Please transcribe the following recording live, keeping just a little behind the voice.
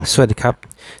สวัสดีครับ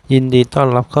ยินดีต้อน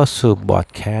รับเข้าสู่บอร์ด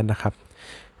แคสนะครับ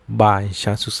บายช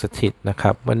าญสุขสถิตนะค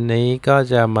รับวันนี้ก็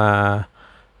จะมา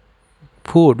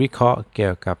พูดวิเคราะห์เกี่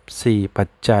ยวกับ4ปัจ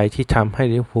จัยที่ทำให้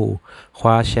ลิเวอร์พูลค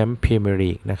ว้าแชมป์พรีเมียร์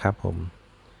ลีกนะครับผม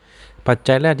ปัจ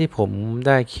จัยแรกที่ผมไ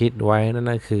ด้คิดไว้นั่น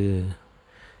ก็คือ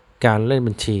การเล่นเ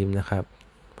ป็นทีมนะครับ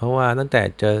เพราะว่าตั้งแต่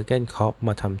เจอเก้นคล็อปม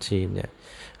าทำทีมเนี่ย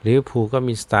ลิเวอร์พูลก็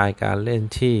มีสไตล์การเล่น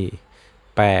ที่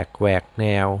แปลกแหวกแน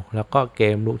วแล้วก็เก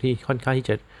มลุกที่ค่อนข้างที่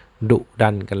จะดุดั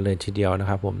นกันเลยทีเดียวนะ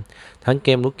ครับผมทั้งเก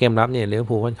มลุกเกมรับเนี่ยลิเวอร์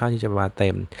พูลค่อนข้างที่จะมาเต็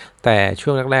มแต่ช่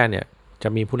วงแรกๆเนี่ยจะ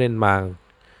มีผู้เล่นบาง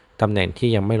ตำแหน่งที่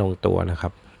ยังไม่ลงตัวนะครั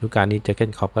บฤดูกาลนี้เจอเก้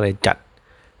นคล็อปก็เลยจัด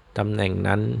ตำแหน่ง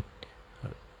นั้น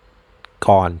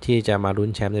ก่อนที่จะมาลุ้น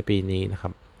แชมป์ในปีนี้นะครั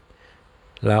บ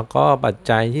แล้วก็ปัจ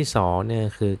จัยที่2เนี่ย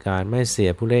คือการไม่เสีย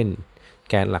ผู้เล่น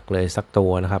แกนหลักเลยสักตั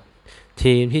วนะครับ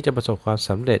ทีมที่จะประสบความส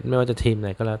ำเร็จไม่ว่าจะทีมไหน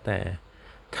ก็แล้วแต่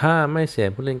ถ้าไม่เสีย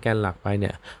ผู้เล่นแกนหลักไปเ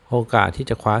นี่ยโอกาสที่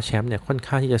จะคว้าแชมป์เนี่ยค่อน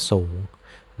ข้างที่จะสูง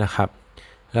นะครับ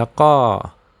แล้วก็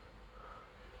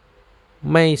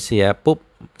ไม่เสียปุ๊บ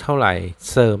เท่าไหร่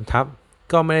เสริมทัพ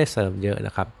ก็ไม่ได้เสริมเยอะน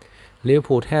ะครับลิเวอร์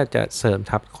พูลแทบจะเสริม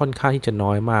ทัพค่อนข้างที่จะน้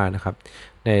อยมากนะครับ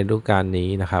ในฤดูกาลนี้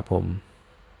นะครับผม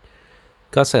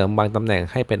ก็เสริมบางตำแหน่ง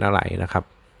ให้เป็นอะไรนะครับ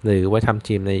หรือไว้ทำ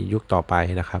ทีมในยุคต่อไป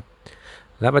นะครับ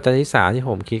และปัจจัยที่3ที่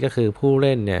ผมคิดก็คือผู้เ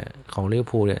ล่นเนี่ยของลิเวอร์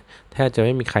พูลเนี่ยแทบจะไ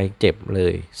ม่มีใครเจ็บเล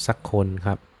ยสักคนค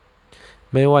รับ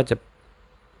ไม่ว่าจะ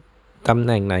ตำแห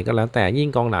น่งไหนก็แล้วแต่ยิ่ง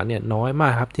กองหลังเนี่ยน้อยมา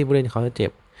กครับที่ผู้เล่นเขาจะเจ็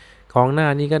บกองหน้า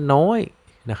นี่ก็น้อย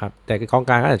นะครับแต่กอง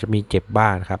กลางก็อาจจะมีเจ็บบ้า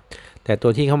งครับแต่ตั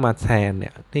วที่เข้ามาแทนเนี่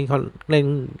ยที่เขาเ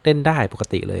ล่นได้ปก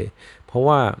ติเลยเพราะ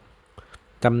ว่า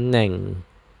ตำแหน่ง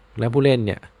และผู้เล่นเ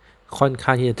นี่ยค่อนข้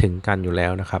างที่จะถึงกันอยู่แล้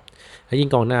วนะครับและยิ่ง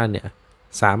กองหน้าเนี่ย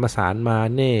ประสานมา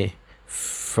เน่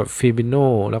ฟิบิโน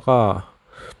แล้วก็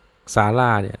ซาร่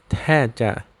าเนี่ยแทบจ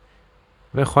ะ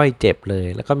ไม่ค่อยเจ็บเลย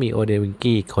แล้วก็มีโอเดวิง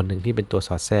กี้คนหนึ่งที่เป็นตัวส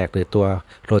อดแทรกหรือตัว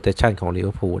โรเตชันของลิเว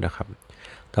อร์พูลนะครับ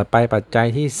ต่อไปปัจจัย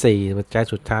ที่4ปัจจัย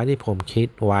สุดท้ายที่ผมคิด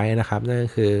ไว้นะครับนั่นก็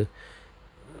คือ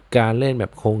การเล่นแบ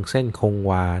บคงเส้นคง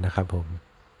วานะครับผม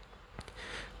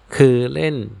คือเล่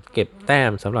นเก็บแต้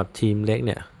มสำหรับทีมเล็กเ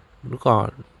นี่ยก่อน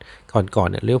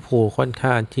เนี่ยลิเวอร์พูลค่อน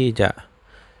ข้างที่จะ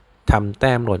ทำแ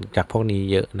ต้มหล่นจากพวกนี้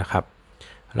เยอะนะครับ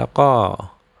แล้วก็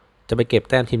จะไปเก็บ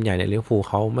แต้มทีมใหญ่เนี่ยลิเวอร์พูล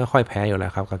เขาไม่ค่อยแพ้อยู่แล้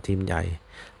วครับกับทีมใหญ่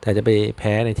แต่จะไปแ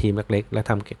พ้ในทีมเล็กๆและ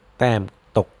ทำเก็บแต้ม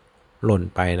ตกหล่น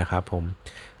ไปนะครับผม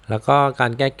แล้วก็กา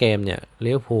รแก้เกมเนี่ย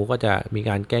ลิเวอร์พูลก็จะมี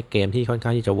การแก้เกมที่ค่อนข้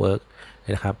างที่จะเวิร์ก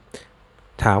นะครับ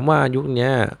ถามว่ายุคนี้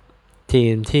ที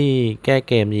มที่แก้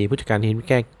เกมดีผู้จัดการทีมที่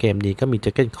แก้เกมดีก็มีเจ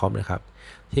อร์เก้นคล็อปนะครับ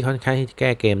ที่ค่อนข้างที่จะแก้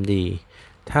เกมดี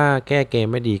ถ้าแก้เกม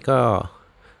ไม่ดีก็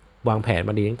วางแผนม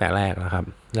าดีตั้งแต่แรกนะครับ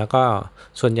แล้วก็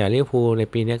ส่วนใหญ่ลิเวอร์พูลใน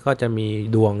ปีนี้ก็จะมี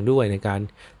ดวงด้วยในการ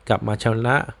กลับมาชน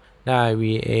ะได้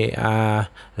VAR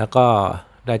แล้วก็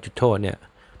ได้จุดโทษเนี่ย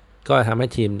ก็ทำให้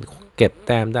ทีมเก็บแ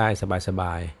ต้มได้สบ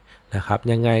ายๆนะครับ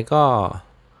ยังไงก็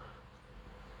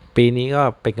ปีนี้ก็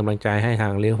เป็นกำลังใจให้ทา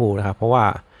งลิเวอร์พูลนะครับเพราะว่า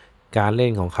การเล่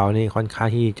นของเขานี่ค่อนข้าง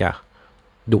ที่จะ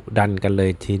ดุดันกันเลย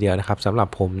ทีเดียวนะครับสำหรับ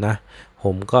ผมนะผ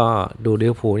มก็ดูลิเ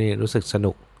วอร์พูลนี่รู้สึกส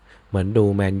นุกเหมือนดู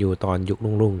แมนยูตอนยุค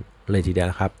รุ่งๆเลยทีเดียว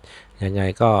นะครับยังไง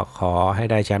ก็ขอให้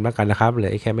ได้แชมป์แล้วกันนะครับเหลื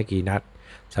อแค่ไม่กี่นัด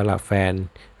สำหรับแฟน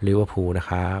ลิเวอร์พูลนะ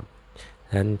ครับ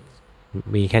นั้น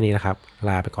มีแค่นี้นะครับล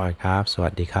าไปก่อนครับสวั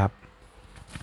สดีครับ